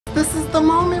This is the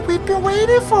moment we've been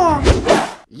waiting for.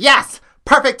 Yes!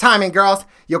 Perfect timing, girls.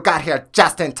 You got here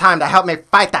just in time to help me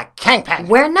fight the Kingpin.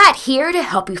 We're not here to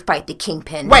help you fight the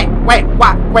Kingpin. Wait,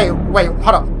 what? Wait,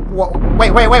 hold up. Wait.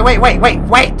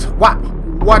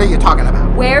 What are you talking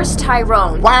about? Where's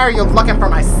Tyrone? Why are you looking for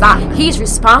my son? He's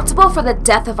responsible for the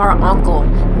death of our uncle,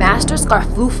 Master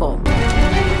Skarflooful.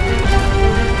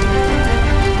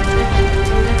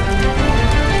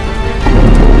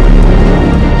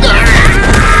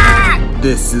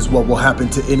 This is what will happen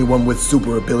to anyone with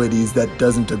super abilities that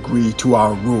doesn't agree to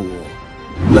our rule.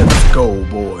 Let's go,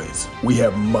 boys. We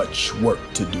have much work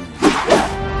to do.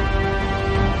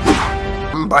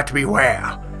 But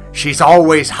beware, she's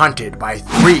always hunted by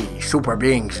 3 super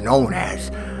beings known as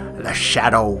the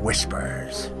Shadow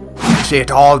Whisperers. See,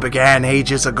 it all began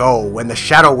ages ago when the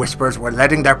Shadow Whisperers were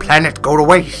letting their planet go to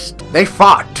waste. They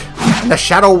fought, and the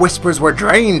Shadow Whisperers were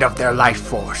drained of their life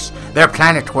force. Their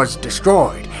planet was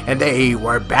destroyed, and they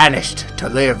were banished to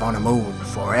live on a moon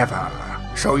forever.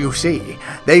 So you see,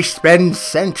 they spend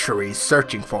centuries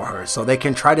searching for her so they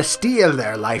can try to steal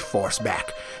their life force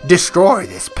back, destroy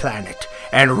this planet,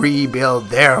 and rebuild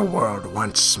their world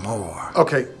once more.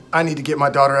 Okay, I need to get my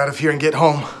daughter out of here and get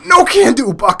home. No can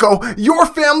do, bucko. Your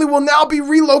family will now be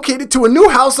relocated to a new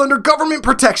house under government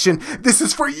protection. This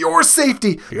is for your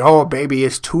safety. Your baby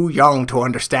is too young to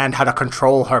understand how to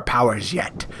control her powers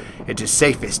yet. It is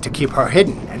safest to keep her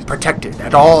hidden and protected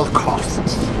at all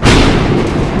costs.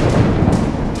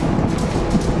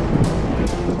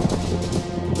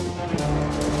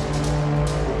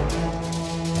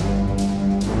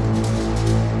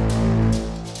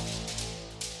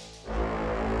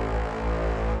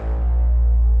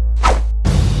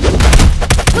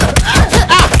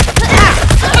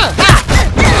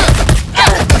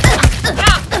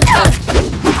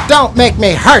 Don't make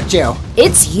me hurt you.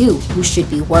 It's you who should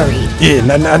be worried. Yeah,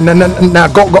 now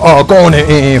go on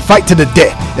and fight to the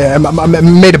death.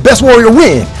 May the best warrior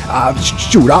win.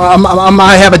 Shoot, I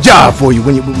might have a job for you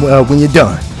when you're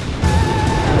done.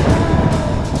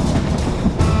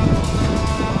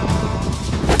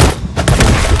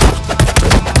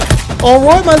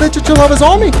 Alright, my literature lovers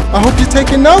army. I hope you're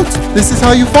taking notes. This is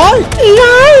how you fight.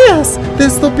 Yes!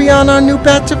 This will be on our new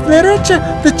batch of literature,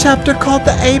 the chapter called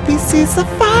The ABCs of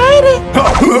Fighting.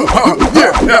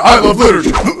 Yeah, I love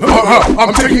literature.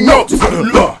 I'm taking notes.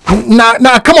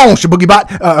 Now, come on, Boogie Bot.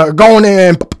 Go on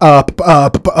and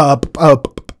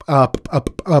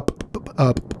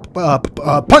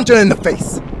punch her in the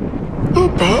face. The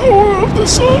power of the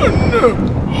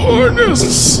sun!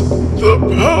 Harness the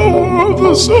power of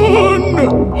the sun!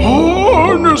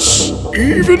 Harness!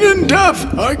 Even in death,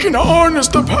 I can harness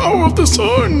the power of the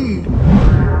sun!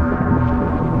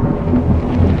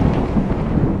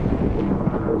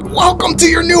 Welcome to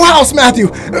your new house, Matthew.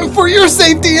 For your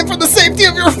safety and for the safety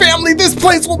of your family, this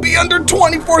place will be under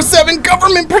 24/7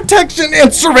 government protection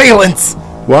and surveillance.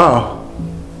 Wow.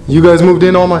 You guys moved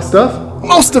in all my stuff?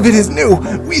 Most of it is new.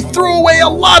 We threw away a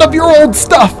lot of your old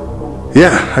stuff.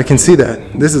 Yeah, I can see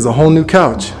that. This is a whole new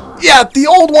couch. Yeah, the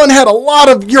old one had a lot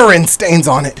of urine stains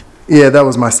on it. Yeah, that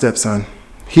was my stepson.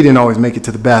 He didn't always make it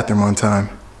to the bathroom on time.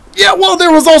 Yeah, well,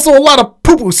 there was also a lot of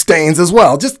poo-poo stains as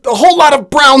well. Just a whole lot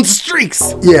of brown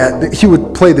streaks. Yeah, he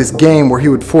would play this game where he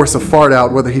would force a fart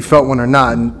out whether he felt one or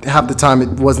not, and half the time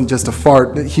it wasn't just a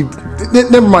fart.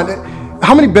 Never mind.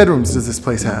 How many bedrooms does this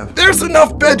place have? There's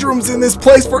enough bedrooms in this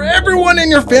place for everyone in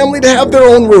your family to have their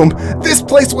own room. This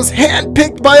place was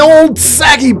handpicked by old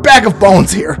saggy bag of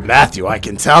bones here. Matthew, I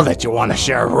can tell that you want to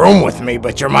share a room with me,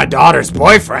 but you're my daughter's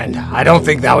boyfriend. I don't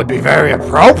think that would be very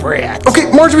appropriate. Okay,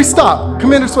 Marjorie, stop.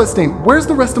 Commander Sweatstein, where's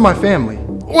the rest of my family?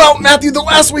 Well, Matthew, the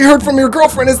last we heard from your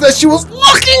girlfriend is that she was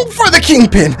looking for the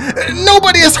Kingpin.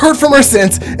 Nobody has heard from her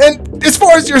since. And as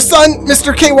far as your son,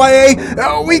 Mr.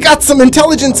 KYA, we got some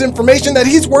intelligence information that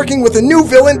he's working with a new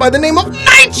villain by the name of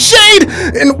Nightshade,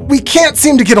 and we can't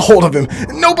seem to get a hold of him.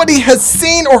 Nobody has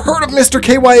seen or heard of Mr.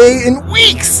 KYA in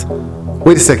weeks.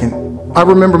 Wait a second. I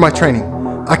remember my training.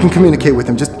 I can communicate with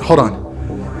him. Just hold on.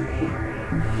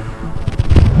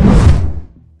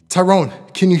 Tyrone,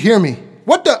 can you hear me?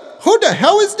 Who the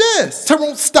hell is this?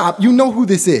 Tyrone, stop. You know who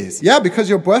this is. Yeah, because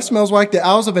your breath smells like the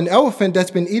owls of an elephant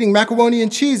that's been eating macaroni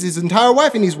and cheese his entire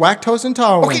life and he's lactose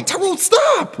intolerant. Okay, Tyrone,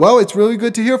 stop. Well, it's really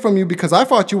good to hear from you because I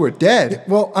thought you were dead.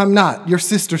 Well, I'm not. Your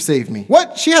sister saved me.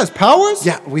 What? She has powers?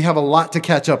 Yeah, we have a lot to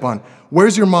catch up on.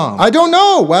 Where's your mom? I don't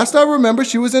know. Last I remember,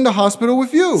 she was in the hospital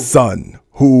with you. Son,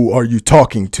 who are you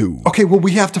talking to? Okay, well,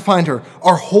 we have to find her.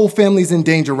 Our whole family's in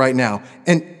danger right now.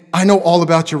 And I know all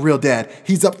about your real dad.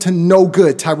 He's up to no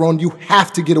good, Tyrone. You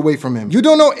have to get away from him. You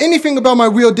don't know anything about my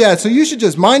real dad, so you should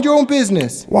just mind your own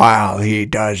business. While he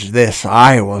does this,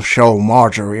 I will show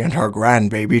Marjorie and her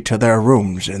grandbaby to their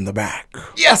rooms in the back.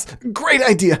 Yes, great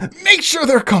idea. Make sure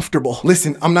they're comfortable.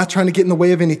 Listen, I'm not trying to get in the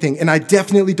way of anything, and I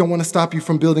definitely don't want to stop you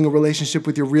from building a relationship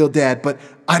with your real dad, but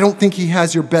I don't think he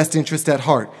has your best interest at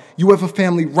heart. You have a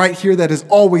family right here that has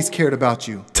always cared about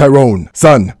you. Tyrone,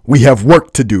 son, we have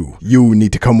work to do. You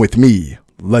need to come with me.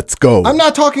 Let's go. I'm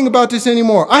not talking about this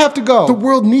anymore. I have to go. The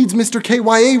world needs Mr.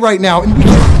 KYA right now, and we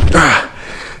can't...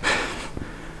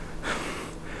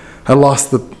 I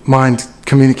lost the mind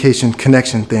communication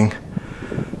connection thing.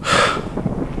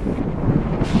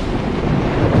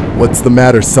 What's the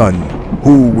matter, son?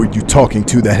 Who were you talking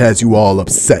to that has you all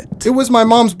upset? It was my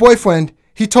mom's boyfriend.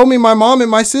 He told me my mom and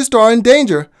my sister are in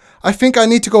danger. I think I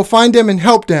need to go find them and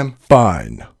help them.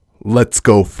 Fine. Let's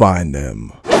go find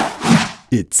them.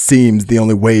 It seems the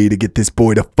only way to get this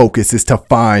boy to focus is to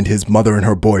find his mother and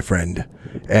her boyfriend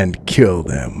and kill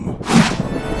them.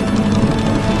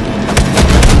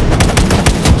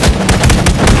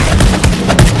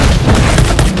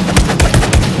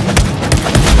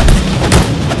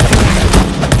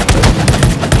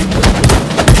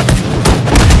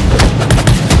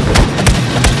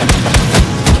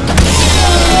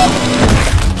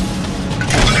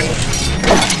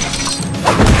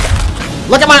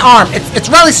 Look at my arm. It's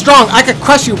really strong. I could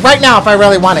crush you right now if I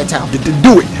really wanted to.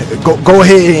 Do it. Go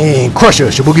ahead and crush her,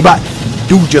 Boogie Bot.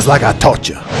 Do just like I taught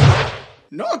you.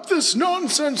 Knock this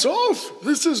nonsense off.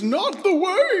 This is not the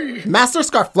way. Master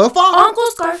Skarflooful? Uncle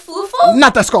Skarflooful?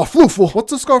 Not that Skarflooful.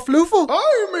 What's a Skarflooful?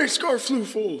 I'm a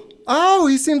Skarflooful. Oh,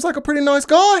 he seems like a pretty nice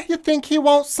guy. You think he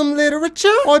wants some literature?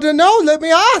 I don't know. Let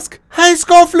me ask. Hey,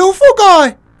 Skarflooful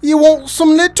guy. You want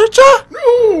some literature?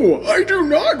 No, I do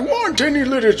not want any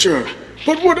literature.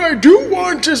 But what I do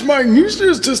want is my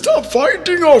nieces to stop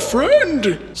fighting our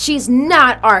friend. She's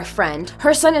not our friend.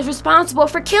 Her son is responsible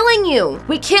for killing you.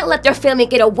 We can't let their family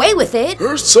get away with it.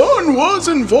 Her son was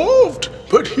involved,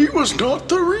 but he was not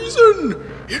the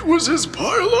reason. It was his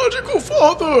biological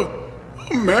father,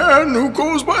 a man who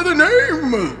goes by the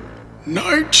name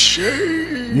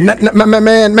Nightshade.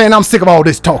 Man, I'm sick of all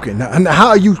this talking.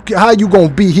 How you gonna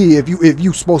be here if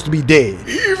you supposed to be dead?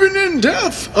 Even in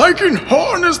death, I can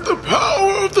harness the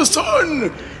power of the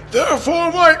sun.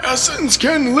 Therefore, my essence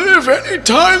can live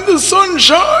anytime the sun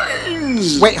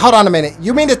shines. Wait, hold on a minute.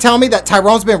 You mean to tell me that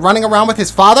Tyrone's been running around with his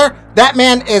father? That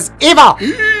man is evil.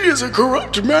 He is a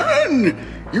corrupt man.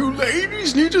 You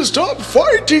ladies need to stop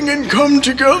fighting and come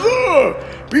together.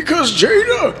 Because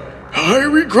Jada, I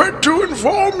regret to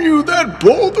inform you that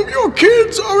both of your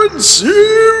kids are in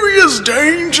serious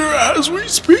danger as we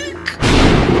speak.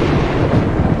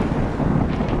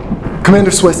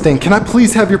 Commander Sweatstain, can I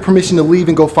please have your permission to leave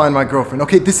and go find my girlfriend?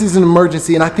 Okay, this is an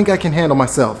emergency and I think I can handle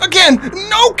myself. Again,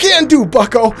 no can do,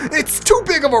 bucko. It's too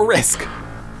big of a risk.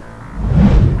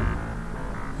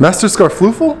 Master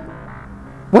Skarflooful?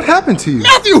 What happened to you?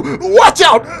 Matthew, watch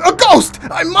out! A ghost!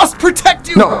 I must protect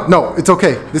you! No, it's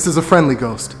okay. This is a friendly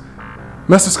ghost.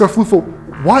 Master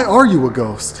Skarflooful, why are you a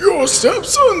ghost? Your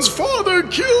stepson's father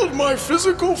killed my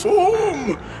physical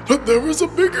form, but there is a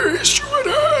bigger issue at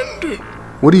hand.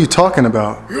 What are you talking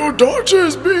about? Your daughter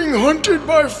is being hunted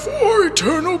by 4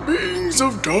 eternal beings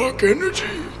of dark energy.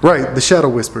 Right, the Shadow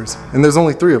Whispers. And there's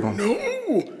only 3 of them. No,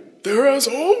 there has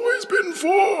always been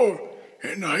 4.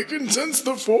 And I can sense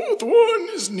the 4th one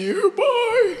is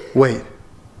nearby. Wait.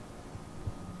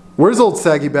 Where's old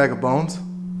saggy bag of bones?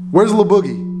 Where's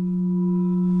LaBoogie?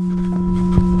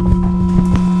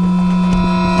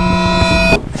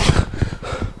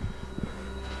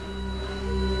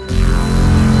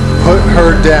 Put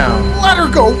her down. Let her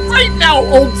go right now,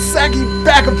 old saggy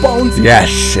bag of bones.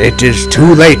 Yes, it is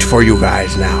too late for you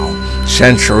guys now.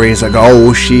 Centuries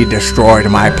ago, she destroyed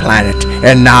my planet,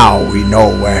 and now we know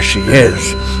where she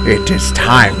is. It is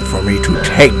time for me to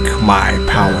take my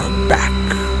power back.